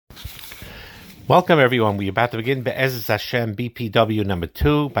Welcome, everyone. We're about to begin Be'ez Hashem BPW number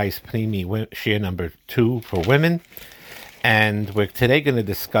 2, Bais Pnimi Shir number 2 for women. And we're today going to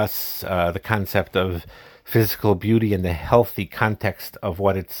discuss the concept of physical beauty in the healthy context of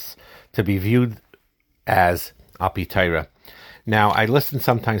what it's to be viewed as Api Torah. Now, I listen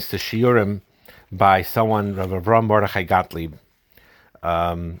sometimes to shiurim by someone, Rav Avram Mordechai Gottlieb,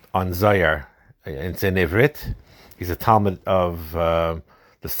 on Zohar. It's in Ivrit. He's a Talmud of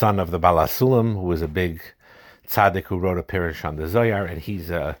the son of the Baal HaSulam, who was a big tzaddik who wrote a pirush on the Zohar, and he's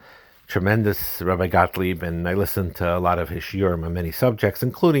a tremendous Rabbi Gottlieb, and I listen to a lot of his shiurim on many subjects,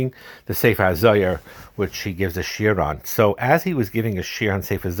 including the Sefer HaZohar, which he gives a shiur on. So as he was giving a shiur on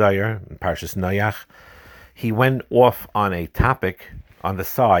Sefer HaZohar, in Parshas Noach, he went off on a topic on the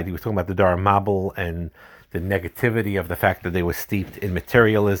side. He was talking about the Dor Mabul and the negativity of the fact that they were steeped in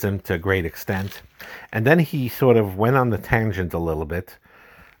materialism to a great extent. And then he sort of went on the tangent a little bit,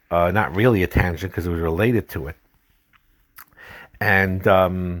 not really a tangent because it was related to it.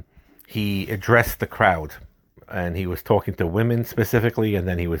 And he addressed the crowd, and he was talking to women specifically, and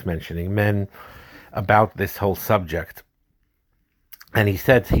then he was mentioning men about this whole subject. And he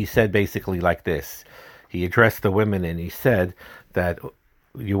said basically like this. He addressed the women and he said that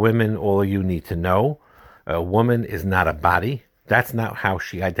you women, all you need to know, a woman is not a body. That's not how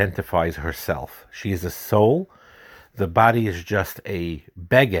she identifies herself. She is a soul. The body is just a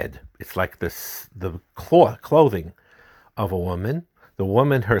beged. It's like the clothing of a woman. The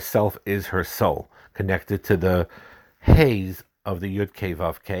woman herself is her soul, connected to the haze of the Yud Kei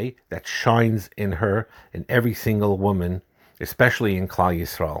Vav Kei that shines in her, in every single woman, especially in Klal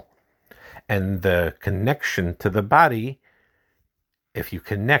Yisrael. And the connection to the body, if you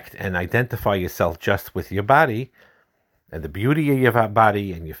connect and identify yourself just with your body, and the beauty of your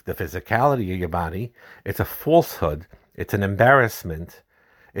body and the physicality of your body, it's a falsehood. It's an embarrassment.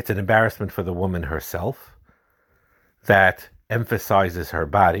 It's an embarrassment for the woman herself that emphasizes her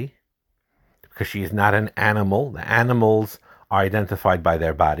body because she is not an animal. The animals are identified by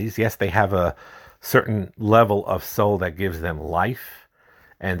their bodies. Yes, they have a certain level of soul that gives them life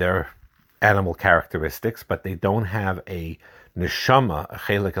and their animal characteristics, but they don't have a neshama, a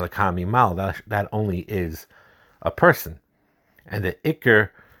chelik l'kam imal. That only is a person. And the ikr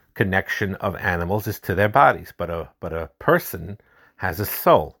connection of animals is to their bodies, but a person has a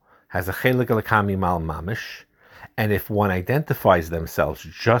soul, has a chelik l'kam imal mamish, and if one identifies themselves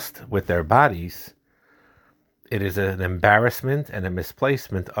just with their bodies, it is an embarrassment and a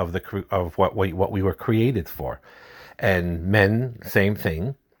misplacement of what we were created for. And men, same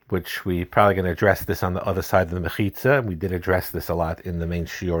thing, which we probably going to address this on the other side of the mechitza. We did address this a lot in the main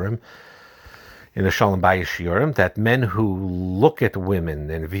shiurim, in the Shalom Bayis shiurim, that men who look at women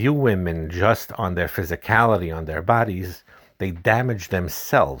and view women just on their physicality, on their bodies, they damage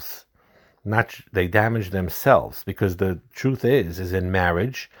themselves. They damage themselves, because the truth is in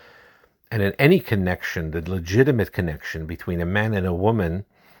marriage and in any connection, the legitimate connection between a man and a woman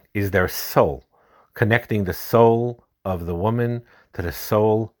is their soul, connecting the soul of the woman to the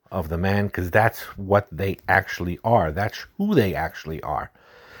soul of the man, because that's what they actually are. That's who they actually are.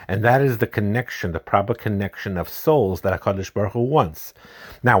 And that is the connection, the proper connection of souls that HaKadosh Baruch Hu wants.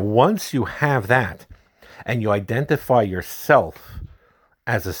 Now, once you have that, and you identify yourself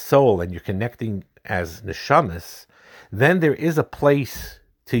as a soul, and you're connecting as neshamas, then there is a place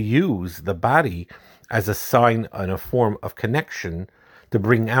to use the body as a sign and a form of connection to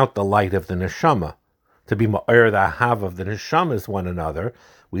bring out the light of the neshama, to be ma'ir the ahav of the neshamas one another.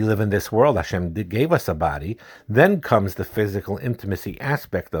 We live in this world. Hashem gave us a body. Then comes the physical intimacy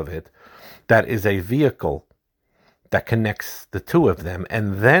aspect of it, that is a vehicle that connects the two of them,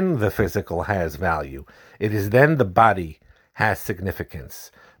 and then the physical has value. It is then the body has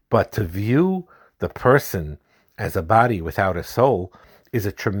significance. But to view the person as a body without a soul is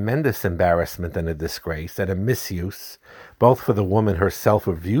a tremendous embarrassment and a disgrace and a misuse, both for the woman herself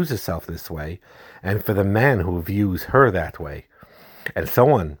who views herself this way, and for the man who views her that way. And so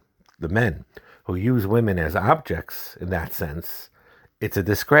on, the men who use women as objects in that sense, it's a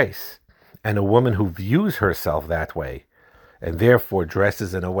disgrace. And a woman who views herself that way, and therefore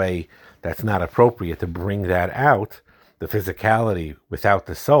dresses in a way that's not appropriate to bring that out, the physicality without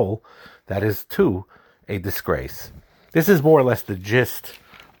the soul, that is too a disgrace. This is more or less the gist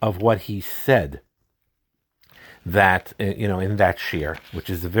of what he said, that, in that shiur, which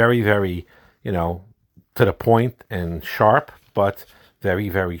is very, very, to the point and sharp, but very,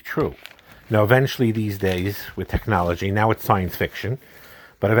 very true. Now, eventually these days with technology, now it's science fiction,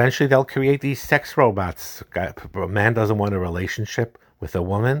 but eventually they'll create these sex robots. A man doesn't want a relationship with a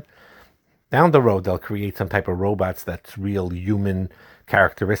woman. Down the road, they'll create some type of robots that's real human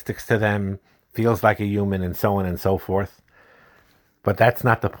characteristics to them, feels like a human, and so on and so forth. But that's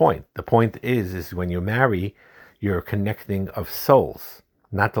not the point. The point is when you marry, you're connecting of souls,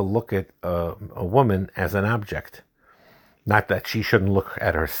 not to look at a woman as an object. Not that she shouldn't look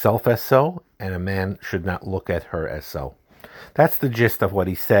at herself as so, and a man should not look at her as so. That's the gist of what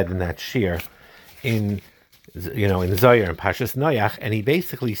he said in that shir in Zohar and Pashas Noach, and he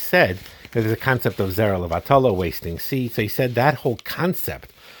basically said that there's a concept of zera levatala, wasting seed. So he said that whole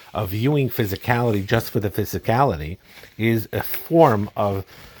concept of viewing physicality just for the physicality is a form of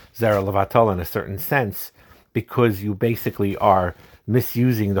zera levatala in a certain sense, because you basically are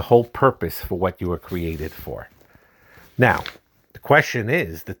misusing the whole purpose for what you were created for. Now, the question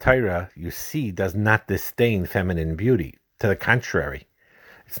is, the Torah, you see, does not disdain feminine beauty. To the contrary,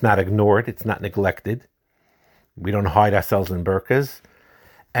 it's not ignored, it's not neglected. We don't hide ourselves in burqas.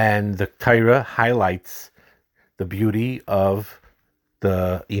 And the Torah highlights the beauty of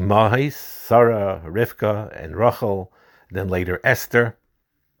the Imahis, Sarah, Rivka, and Rachel, then later Esther,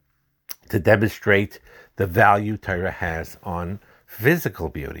 to demonstrate the value Torah has on physical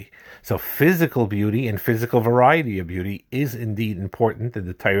beauty. So physical beauty and physical variety of beauty is indeed important, and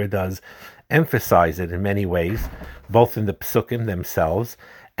the Torah does emphasize it in many ways, both in the psukim themselves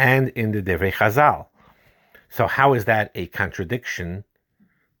and in the Divrei Chazal. So how is that a contradiction,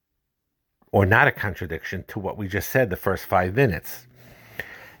 or not a contradiction, to what we just said the first 5 minutes?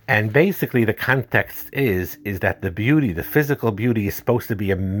 And basically the context is that the beauty, the physical beauty, is supposed to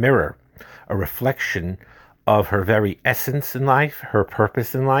be a mirror, a reflection of her very essence in life, her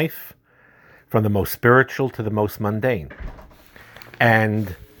purpose in life, from the most spiritual to the most mundane.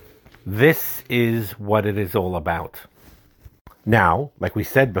 And this is what it is all about. Now, like we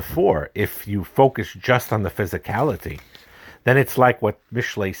said before, if you focus just on the physicality, then it's like what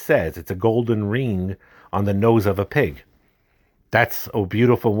Mishlei says, it's a golden ring on the nose of a pig. That's a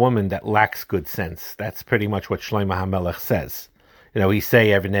beautiful woman that lacks good sense. That's pretty much what Shlomo HaMelech says. He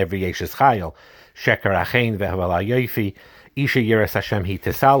say every Yeshes Chayil, Sheker Achein ve'Havala Yofi, Isha Yiras Hashem Hi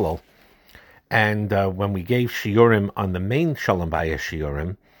Tesalo. And when we gave shiurim on the main Shalom Bayis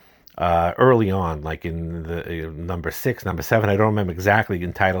shiurim, early on, like in the number 6, number 7, I don't remember exactly,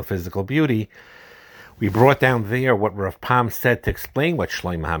 entitled Physical Beauty, we brought down there what Rav Pam said to explain what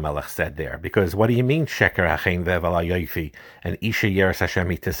Shlomo HaMelech said there. Because what do you mean, Sheker Hachein ve'Havala Yofi, and Isha Yiras Hashem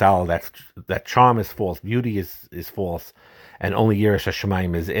Hi Tesalo? That charm is false, beauty is false, and only Yiras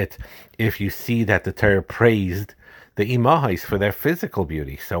Hashemayim is it. If you see that the Torah praised the Imahis for their physical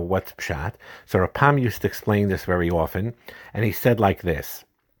beauty. So what's pshat? So Rav Pam used to explain this very often, and he said like this.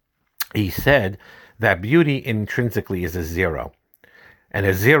 He said that beauty intrinsically is a zero, and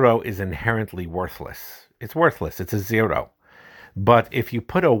a zero is inherently worthless. It's worthless. It's a zero. But if you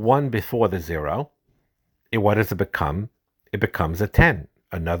put a 1 before the 0, what does it become? It becomes a 10.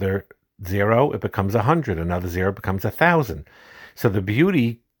 Another 0, it becomes 100. Another 0 becomes 1,000. So the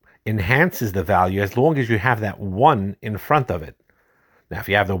beauty enhances the value as long as you have that 1 in front of it. Now, if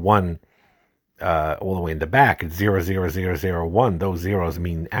you have the 1 all the way in the back, it's 0, 0, 0, 0, 1. Those zeros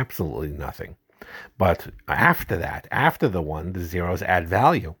mean absolutely nothing. But after that, after the 1, the zeros add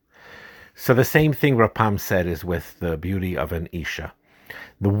value. So the same thing Rav Pam said is with the beauty of an Isha.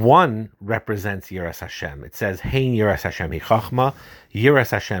 The 1 represents Yiras Hashem. It says, Hein Yiras Hashem hi Chachma.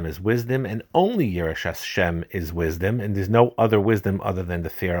 Yiras Hashem is wisdom, and only Yiras Hashem is wisdom, and there's no other wisdom other than the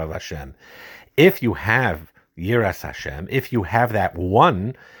fear of Hashem. If you have Yiras Hashem, if you have that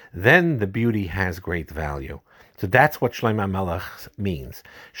 1, then the beauty has great value. So that's what Shlomo HaMelech means.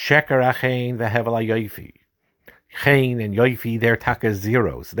 Sheker Achein ve'Havala Yofi. Chen and Yofi, they're taka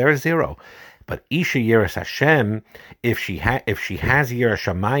zeros. They're a 0. But Isha Yiras Hashem, if she has Yiras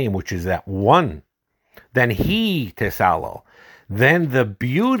Shamayim, which is that 1, then he tesalo. Then the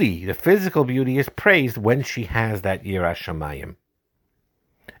beauty, the physical beauty, is praised when she has that Yiras Shamayim.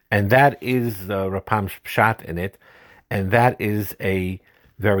 And that is Rav Pam's pshat in it, and that is a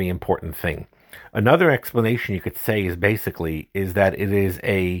very important thing. Another explanation you could say is that it is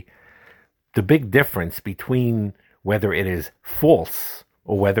the big difference between whether it is false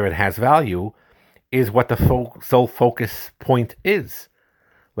or whether it has value is what the sole focus point is.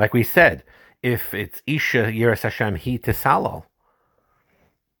 Like we said, if it's Isha Yiras Hashem Hi Tesalo,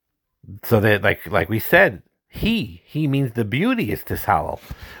 so that like we said, he means the beauty is Tesalo.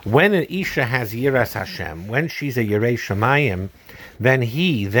 When an Isha has Yiras Hashem, when she's a Yirei Shamayim, then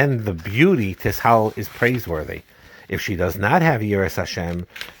the beauty Tesal is praiseworthy. If she does not have Yiras Hashem,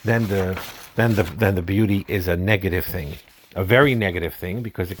 then the beauty is a negative thing, a very negative thing,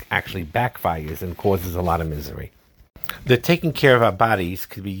 because it actually backfires and causes a lot of misery. The taking care of our bodies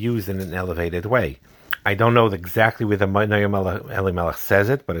could be used in an elevated way. I don't know exactly where the Noam Elimelech says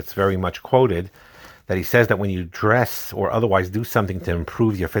it, but it's very much quoted, that he says that when you dress or otherwise do something to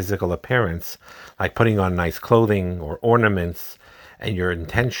improve your physical appearance, like putting on nice clothing or ornaments, and your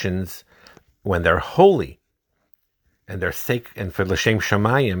intentions, when they're holy and they're sacred, and for L'Shem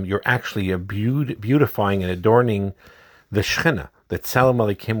Shamayim, you're actually beautifying and adorning the Shechina, the Tzelem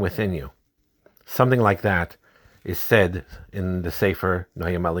Elikim within you. Something like that is said in the Sefer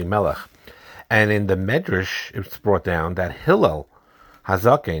Noam Elimelech. And in the Medrash, it's brought down that Hillel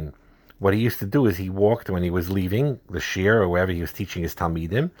Hazaken, what he used to do is he walked when he was leaving the shir or wherever he was teaching his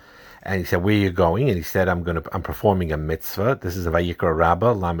Talmidim, and he said, "Where are you going?" And he said, "I'm performing a mitzvah." This is a Vayikra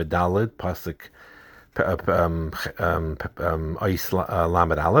Rabbah, Lamed Daled, Pasuk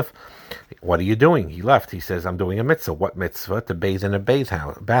Lamed Aleph. What are you doing? He left. He says, "I'm doing a mitzvah." What mitzvah? To bathe in a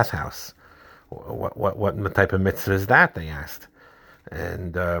bathhouse. What type of mitzvah is that? They asked,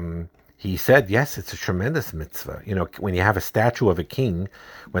 and he said, "Yes, it's a tremendous mitzvah. You know, when you have a statue of a king,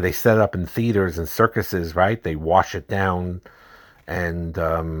 when they set it up in theaters and circuses, right? They wash it down,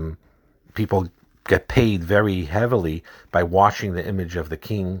 and people get paid very heavily by washing the image of the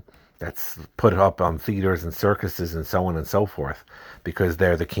king that's put up on theaters and circuses and so on and so forth, because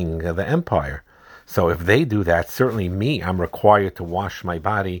they're the king of the empire. So if they do that, certainly me, I'm required to wash my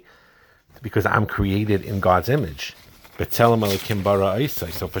body because I'm created in God's image. So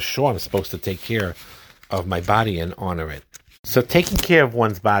for sure, I'm supposed to take care of my body and honor it. So taking care of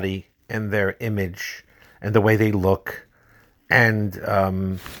one's body and their image and the way they look and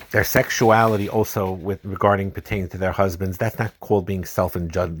their sexuality also pertaining to their husbands, that's not called being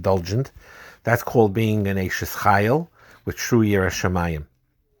self-indulgent. That's called being an Eishes Chayil with true Yiras Shamayim.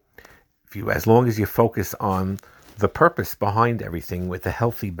 As long as you focus on the purpose behind everything with a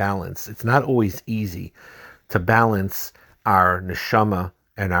healthy balance, it's not always easy to balance our neshama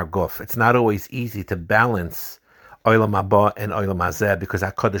and our guf. It's not always easy to balance Olam Haba and Olam Hazeh, because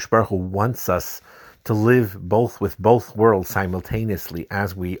HaKadosh Baruch Hu wants us to live with both worlds simultaneously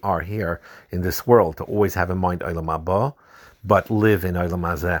as we are here in this world, to always have in mind Olam Haba, but live in Olam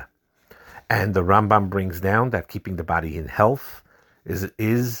Hazeh. And the Rambam brings down that keeping the body in health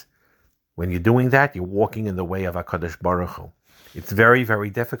is when you're doing that, you're walking in the way of HaKadosh Baruch Hu. It's very, very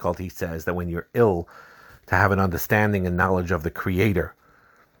difficult, he says, that when you're ill, to have an understanding and knowledge of the Creator.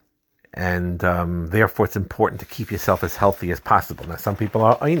 And therefore it's important to keep yourself as healthy as possible. Now, some people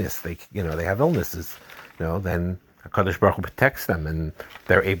are einus, they have illnesses, then HaKadosh Baruch Hu protects them and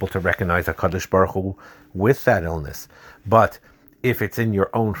they're able to recognize HaKadosh Baruch Hu with that illness. But if it's in your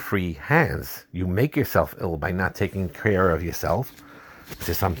own free hands, you make yourself ill by not taking care of yourself, which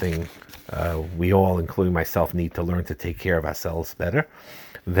is something we all, including myself, need to learn to take care of ourselves better,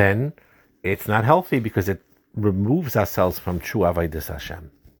 then it's not healthy because it removes ourselves from true Avodas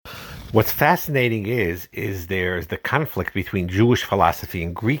Hashem. What's fascinating is there's the conflict between Jewish philosophy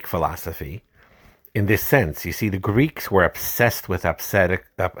and Greek philosophy in this sense. You see, the Greeks were obsessed with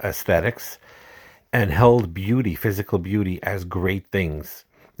aesthetics and held beauty, physical beauty, as great things.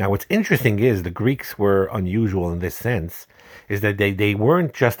 Now, what's interesting is the Greeks were unusual in this sense, is that they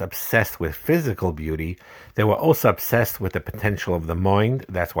weren't just obsessed with physical beauty, they were also obsessed with the potential of the mind.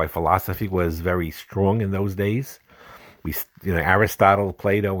 That's why philosophy was very strong in those days. Aristotle,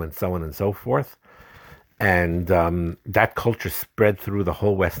 Plato, and so on and so forth. And that culture spread through the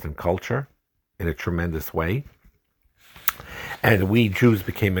whole Western culture in a tremendous way. And we Jews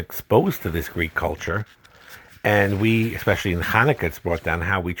became exposed to this Greek culture. And we, especially in Hanukkah, it's brought down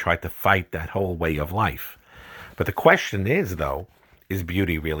how we tried to fight that whole way of life. But the question is, though, is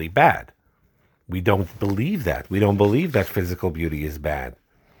beauty really bad? We don't believe that. We don't believe that physical beauty is bad.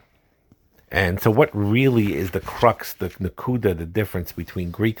 And so what really is the crux, the nakuda, the difference between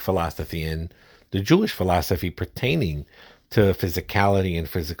Greek philosophy and the Jewish philosophy pertaining to physicality and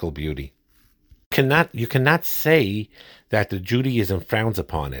physical beauty? You cannot say that the Judaism frowns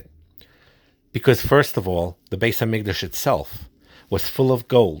upon it. Because first of all, the Beis HaMikdash itself was full of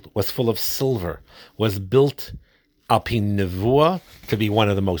gold, was full of silver, was built al pi nevuah to be one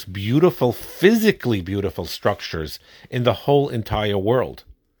of the most beautiful, physically beautiful structures in the whole entire world.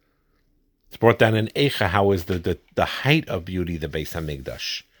 It's brought down in Eicha how is the height of beauty, the Beis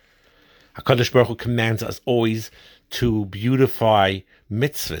HaMikdash. HaKadosh Baruch Hu commands us always to beautify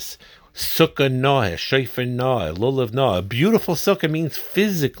mitzvahs. Sukkah noah, shofar noah, lulav noah. A beautiful sukkah means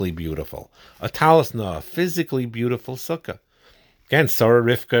physically beautiful. A talis noah, physically beautiful sukkah. Again, Sarah,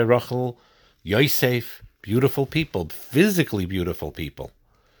 Rivka, Rachel, Yosef, beautiful people, physically beautiful people.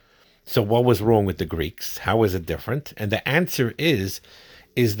 So what was wrong with the Greeks? How is it different? And the answer is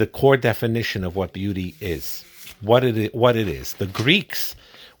the core definition of what beauty is. What it is. The Greeks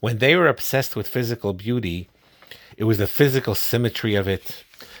When they were obsessed with physical beauty, it was the physical symmetry of it,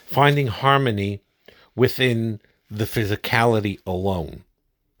 finding harmony within the physicality alone.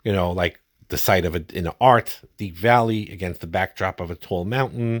 Like the sight of it in art, deep valley against the backdrop of a tall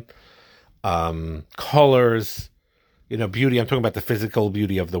mountain, colors, beauty. I'm talking about the physical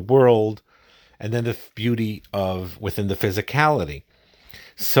beauty of the world, and then the beauty of within the physicality.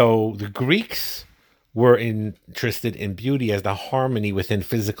 So the Greeks were interested in beauty as the harmony within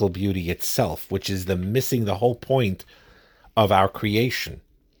physical beauty itself, which is missing the whole point of our creation.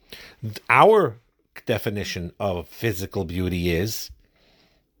 Our definition of physical beauty is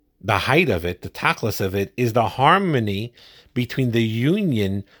the height of it, the tachlis of it, is the harmony between the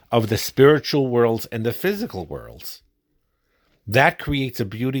union of the spiritual worlds and the physical worlds. That creates a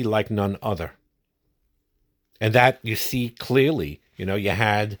beauty like none other. And that you see clearly. You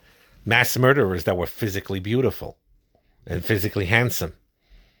had mass murderers that were physically beautiful and physically handsome.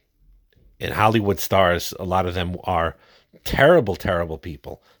 In Hollywood stars, a lot of them are terrible, terrible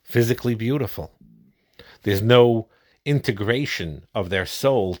people, physically beautiful. There's no integration of their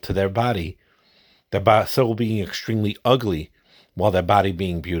soul to their body, their soul being extremely ugly while their body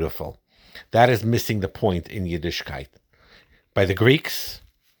being beautiful. That is missing the point in Yiddishkeit. By the Greeks,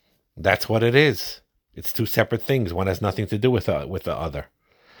 that's what it is. It's two separate things. One has nothing to do with the other.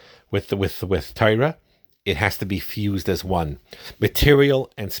 With Torah, it has to be fused as one.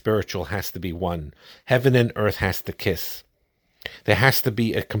 Material and spiritual has to be one. Heaven and earth has to kiss. There has to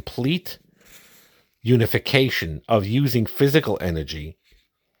be a complete unification of using physical energy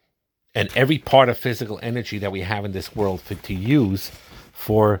and every part of physical energy that we have in this world to use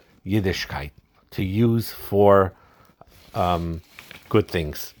for Yiddishkeit, to use for good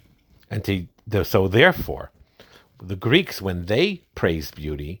things. And so therefore, the Greeks, when they praised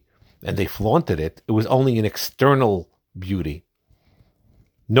beauty and they flaunted it, it was only an external beauty,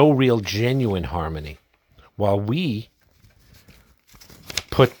 no real genuine harmony, while we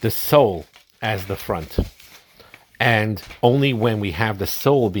put the soul as the front. And only when we have the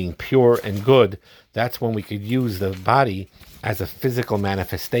soul being pure and good, that's when we could use the body as a physical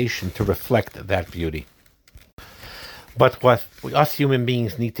manifestation to reflect that beauty. But what us human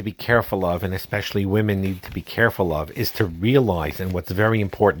beings need to be careful of, and especially women need to be careful of, is to realize, and what's very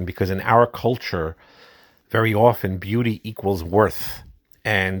important, because in our culture, very often beauty equals worth.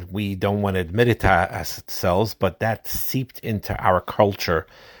 And we don't want to admit it to ourselves, but that seeped into our culture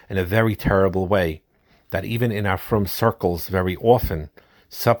in a very terrible way. That even in our frum circles, very often,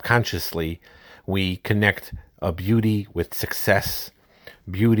 subconsciously, we connect a beauty with success,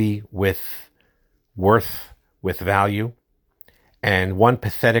 beauty with worth, with value. And one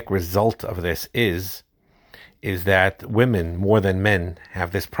pathetic result of this is that women, more than men,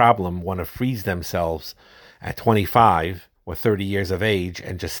 have this problem, want to freeze themselves at 25 or 30 years of age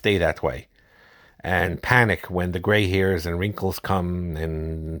and just stay that way. And panic when the gray hairs and wrinkles come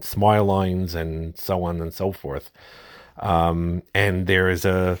and smile lines and so on and so forth. And there is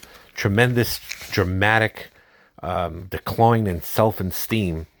a tremendous, dramatic decline in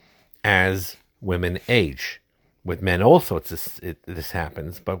self-esteem as women age. With men also this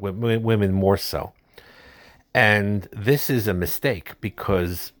happens, but with women more so. And this is a mistake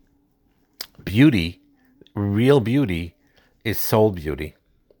because beauty, real beauty, is soul beauty.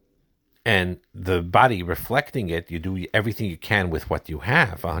 And the body reflecting it, you do everything you can with what you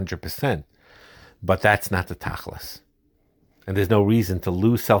have, 100%. But that's not the tachlis. And there's no reason to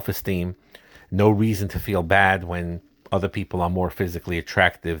lose self-esteem, no reason to feel bad when other people are more physically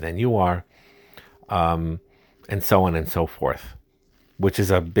attractive than you are. And so on and so forth, which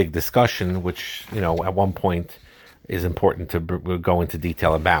is a big discussion, which, at one point is important to go into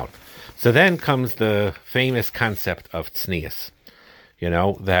detail about. So then comes the famous concept of tznius,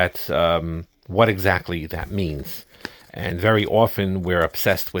 that what exactly that means. And very often we're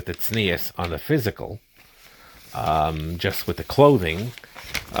obsessed with the tznius on the physical, just with the clothing,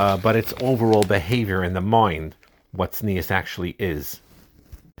 but it's overall behavior in the mind, what tznius actually is.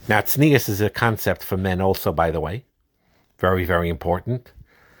 Now, tznius is a concept for men also, by the way. Very, very important.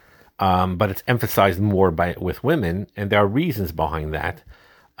 But it's emphasized more with women, and there are reasons behind that.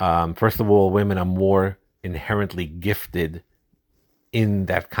 First of all, women are more inherently gifted in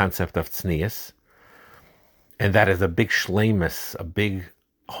that concept of tznius. And that is a big shleimus, a big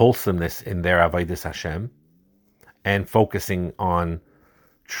wholesomeness in their avodas Hashem, and focusing on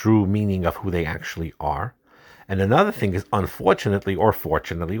true meaning of who they actually are. And another thing is, unfortunately or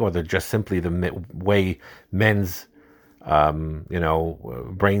fortunately, or just simply the way men's,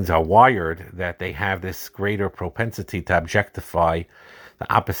 brains are wired, that they have this greater propensity to objectify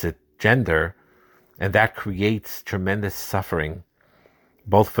the opposite gender, and that creates tremendous suffering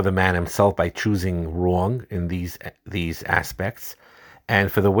both for the man himself by choosing wrong in these aspects,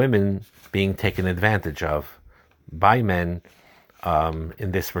 and for the women being taken advantage of by men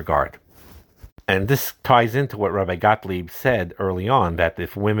in this regard. And this ties into what Rabbi Gottlieb said early on, that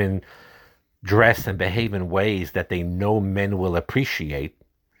if women dress and behave in ways that they know men will appreciate,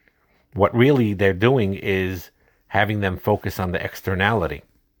 what really they're doing is having them focus on the externality,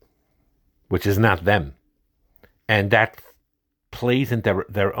 which is not them. And that plays into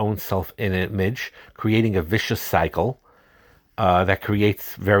their own self-image, creating a vicious cycle that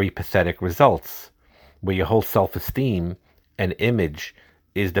creates very pathetic results, where your whole self-esteem and image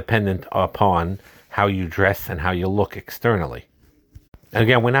is dependent upon how you dress and how you look externally. And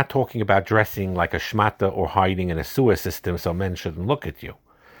again, we're not talking about dressing like a shmata or hiding in a sewer system so men shouldn't look at you.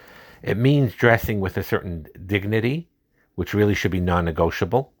 It means dressing with a certain dignity, which really should be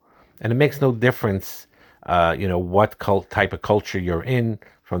non-negotiable. And it makes no difference, what type of culture you're in,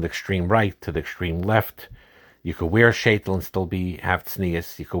 from the extreme right to the extreme left. You could wear shaitel and still have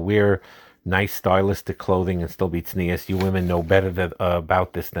tznius. You could wear nice stylistic clothing and still be tznius. You women know better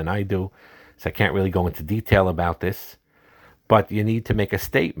about this than I do, so I can't really go into detail about this. But you need to make a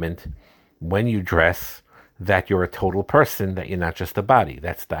statement when you dress that you're a total person, that you're not just a body.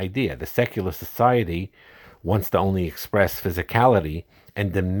 That's the idea. The secular society wants to only express physicality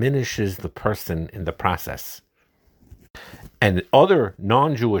and diminishes the person in the process. And other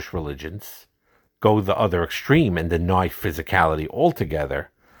non-Jewish religions go the other extreme and deny physicality altogether.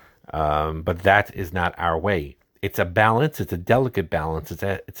 But that is not our way. It's a balance. It's a delicate balance.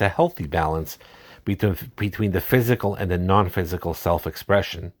 It's a healthy balance between the physical and the non-physical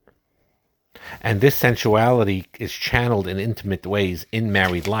self-expression. And this sensuality is channeled in intimate ways in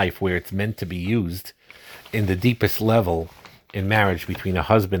married life, where it's meant to be used in the deepest level in marriage between a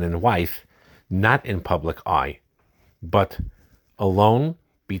husband and wife, not in public eye, but alone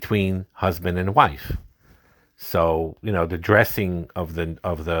between husband and wife. So, the dressing of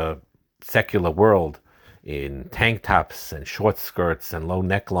the secular world in tank tops and short skirts and low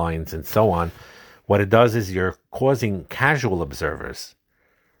necklines and so on, what it does is you're causing casual observers,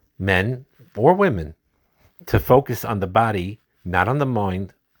 men or women, to focus on the body, not on the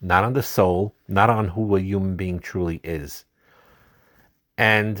mind, not on the soul, not on who a human being truly is.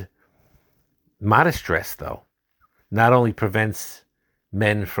 And modest dress, though, not only prevents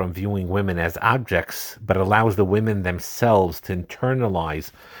men from viewing women as objects, but allows the women themselves to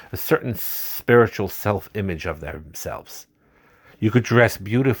internalize a certain spiritual self-image of themselves. You could dress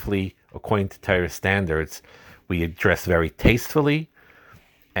beautifully according to Torah standards, where you dress very tastefully,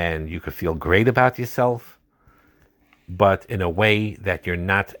 and you could feel great about yourself, but in a way that you're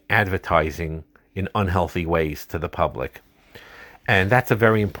not advertising in unhealthy ways to the public. And that's a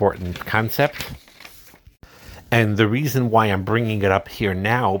very important concept. And the reason why I'm bringing it up here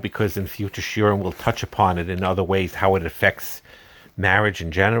now, because in future shiurim we'll touch upon it in other ways, how it affects marriage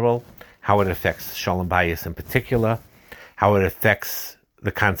in general, how it affects shalom bayis in particular, how it affects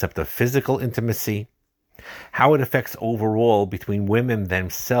the concept of physical intimacy, how it affects overall between women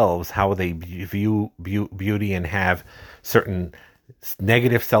themselves, how they view beauty and have certain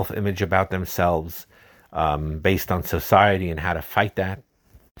negative self-image about themselves based on society, and how to fight that.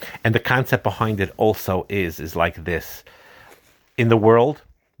 And the concept behind it also is like this. In the world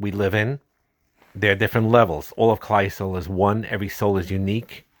we live in, there are different levels. All of Klal Yisrael is one. Every soul is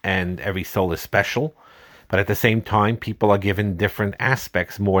unique and every soul is special. But at the same time, people are given different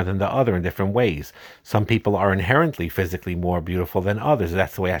aspects more than the other in different ways. Some people are inherently physically more beautiful than others.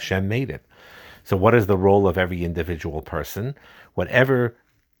 That's the way Hashem made it. So what is the role of every individual person? Whatever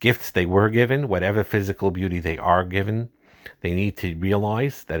gifts they were given, whatever physical beauty they are given, they need to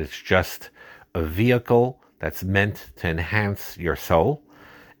realize that it's just a vehicle that's meant to enhance your soul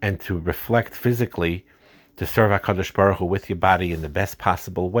and to reflect physically, to serve HaKadosh Baruch Hu with your body in the best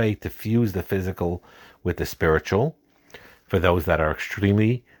possible way, to fuse the physical with the spiritual. For those that are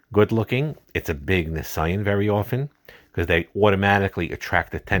extremely good looking, it's a big nisayon very often, because they automatically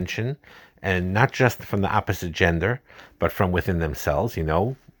attract attention, and not just from the opposite gender, but from within themselves.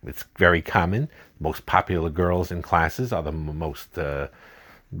 It's very common. Most popular girls in classes are the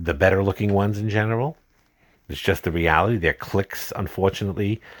better looking ones in general. It's just the reality. There are cliques,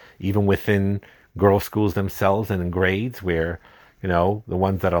 unfortunately, even within girl schools themselves and in grades, where the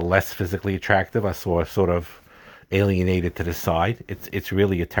ones that are less physically attractive are sort of alienated to the side. It's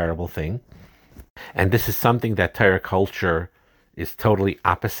really a terrible thing. And this is something that Torah culture is totally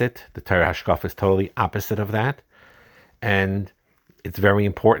opposite. The Torah Hashkafa is totally opposite of that. And it's very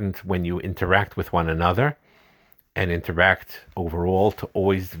important when you interact with one another and interact overall to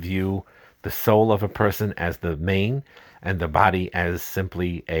always view the soul of a person as the main, and the body as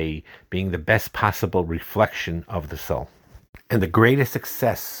simply being the best possible reflection of the soul. And the greatest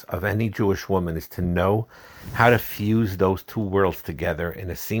success of any Jewish woman is to know how to fuse those two worlds together in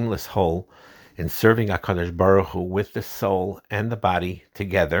a seamless whole, in serving HaKadosh Baruch Hu with the soul and the body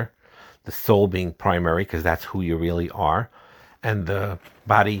together, the soul being primary because that's who you really are, and the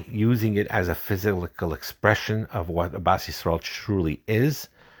body using it as a physical expression of what a Bas Yisrael truly is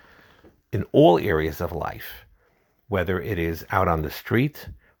in all areas of life, whether it is out on the street,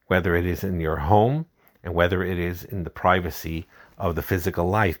 whether it is in your home, and whether it is in the privacy of the physical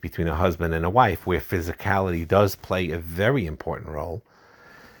life between a husband and a wife, where physicality does play a very important role.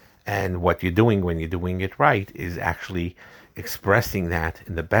 And what you're doing when you're doing it right is actually expressing that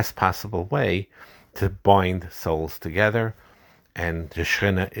in the best possible way to bind souls together. And the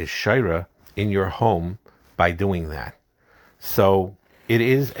Shekhinah is Shaira in your home by doing that. So it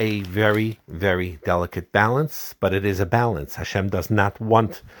is a very, very delicate balance, but it is a balance. Hashem does not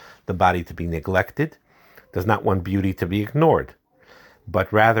want the body to be neglected, does not want beauty to be ignored,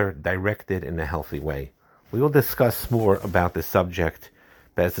 but rather directed in a healthy way. We will discuss more about this subject,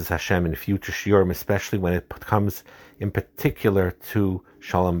 Be'ezus Hashem, in future shiurim, especially when it comes in particular to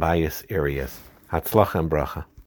Shalom Bayis areas. Hatzlacha and bracha.